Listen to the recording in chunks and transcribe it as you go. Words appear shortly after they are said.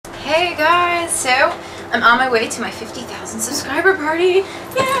Hey guys, so I'm on my way to my 50,000 subscriber party.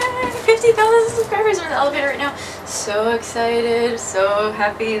 Yay! 50,000 subscribers. I'm in the elevator right now. So excited, so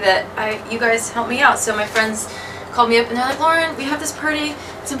happy that you guys helped me out. So my friends called me up and they're like, Lauren, we have this party.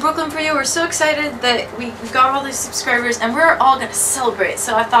 It's in Brooklyn for you. We're so excited that we got all these subscribers and we're all gonna celebrate.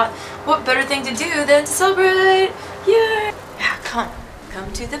 So I thought, what better thing to do than to celebrate? Yay! Yeah,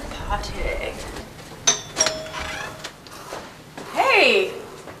 come to the party. Hey!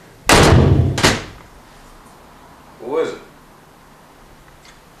 Who is it?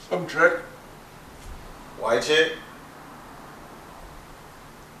 Some chick. White chick?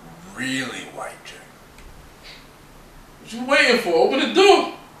 Really white chick. What you waiting for? Open the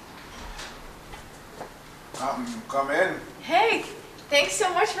door. Come in. Hey, thanks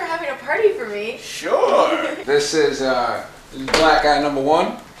so much for having a party for me. Sure. This is black guy number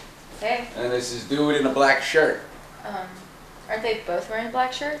 1. Hey. And this is dude in a black shirt. Aren't they both wearing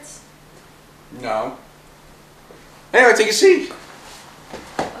black shirts? No. Anyway, take a seat.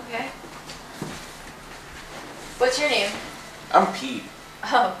 Okay. What's your name? I'm Pete.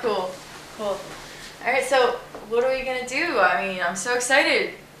 Oh, cool. Cool. Alright, so what are we gonna do? I mean, I'm so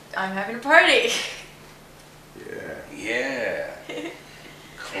excited. I'm having a party. Yeah.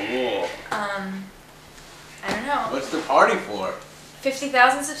 Cool. I don't know. What's the party for?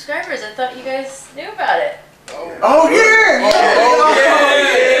 50,000 subscribers. I thought you guys knew about it. Oh yeah!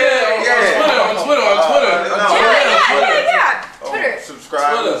 On Twitter. Yeah. Twitter.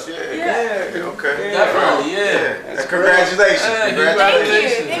 Subscribers. Twitter. Yeah. Okay. Definitely, yeah. Congratulations.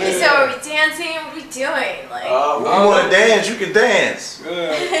 Congratulations. Thank you. So are we dancing? What are we doing? Like, If you want to dance, you can dance. you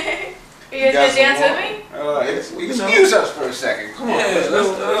guys gonna dance with me? Excuse us for a second. Come on. Yeah,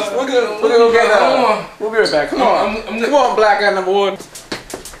 We're gonna go get that. We'll be right back. Come on. Come on, black guy number 1.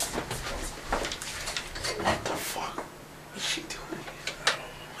 What the fuck? What's she doing?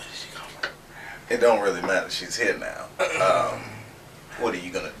 Where did she come from? It don't really matter. She's here now. What are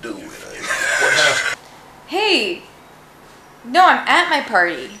you gonna do with her? Hey. No, I'm at my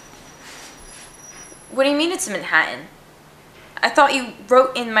party. What do you mean it's in Manhattan? I thought you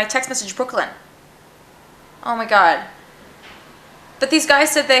wrote in my text message Brooklyn. Oh my god. But these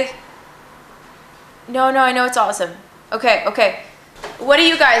guys said they... No, I know it's awesome. Okay. What are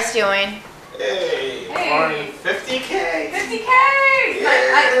you guys doing? Hey. 50K. 50K!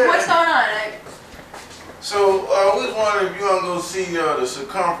 Yeah. What's going on? So, we was wondering if you want to go see the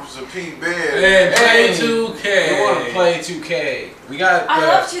circumference of Pete Bear. And play 2K. We want to play 2K. We got I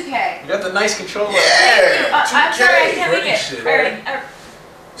love 2K. We got the nice controller. Yeah. I'm sorry, I can't make Great it.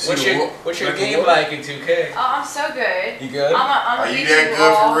 shit. What's your game like in 2K? Oh, I'm so good. You good? I'm Are you that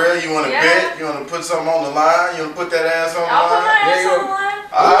good for real? You want to bet? You want to put something on the line? You want to put that ass on the I'll put line? my ass on the line.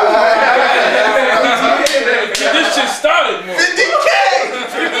 This shit started more. 50K!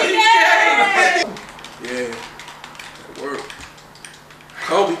 Yeah. That worked.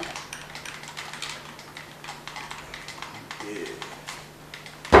 Kobe. Yeah.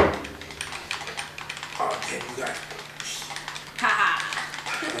 Oh, damn, you got it. Haha.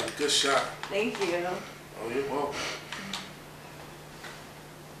 Good shot. Thank you. Oh, you're welcome.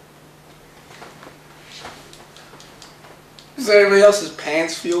 Does anybody else's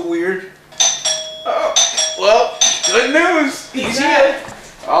pants feel weird? Oh, well, good news. He's here.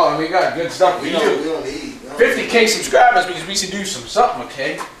 Oh, we got good stuff. We don't need. 50K subscribers because we should do something,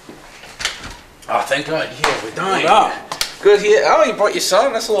 okay? Oh, thank God. Yeah, we're dying. Good here. Oh, you brought your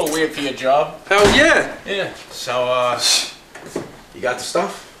son? That's a little weird for your job. Hell yeah. Yeah. So, you got the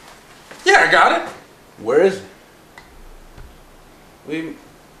stuff? Yeah, I got it. Where is it? We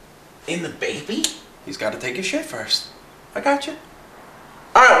in the baby? He's got to take his shit first. I got you.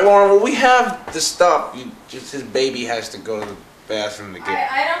 All right, Lauren. Well, we have the stuff. His baby has to go to the bathroom to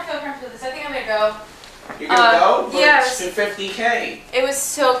get. I don't feel comfortable with this. I think I'm gonna go. You gonna go? But yeah, it's 50K. It was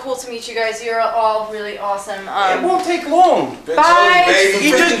so cool to meet you guys. You're all really awesome. It won't take long. Bye.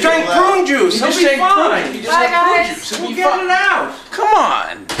 He just drank prune juice. He'll be fine. He just Bye, had guys. prune juice. We'll get it out. Come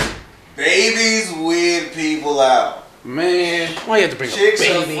on. Babies weird people out. Man, why you have to bring Chicks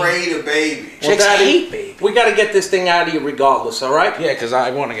a are baby? afraid of babies. Chicks hate baby. We got to get this thing out of you regardless, all right? Yeah, because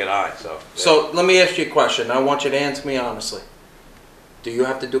I want to get high, so. So let me ask you a question. I want you to answer me honestly. Do you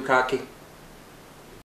have to do cocky?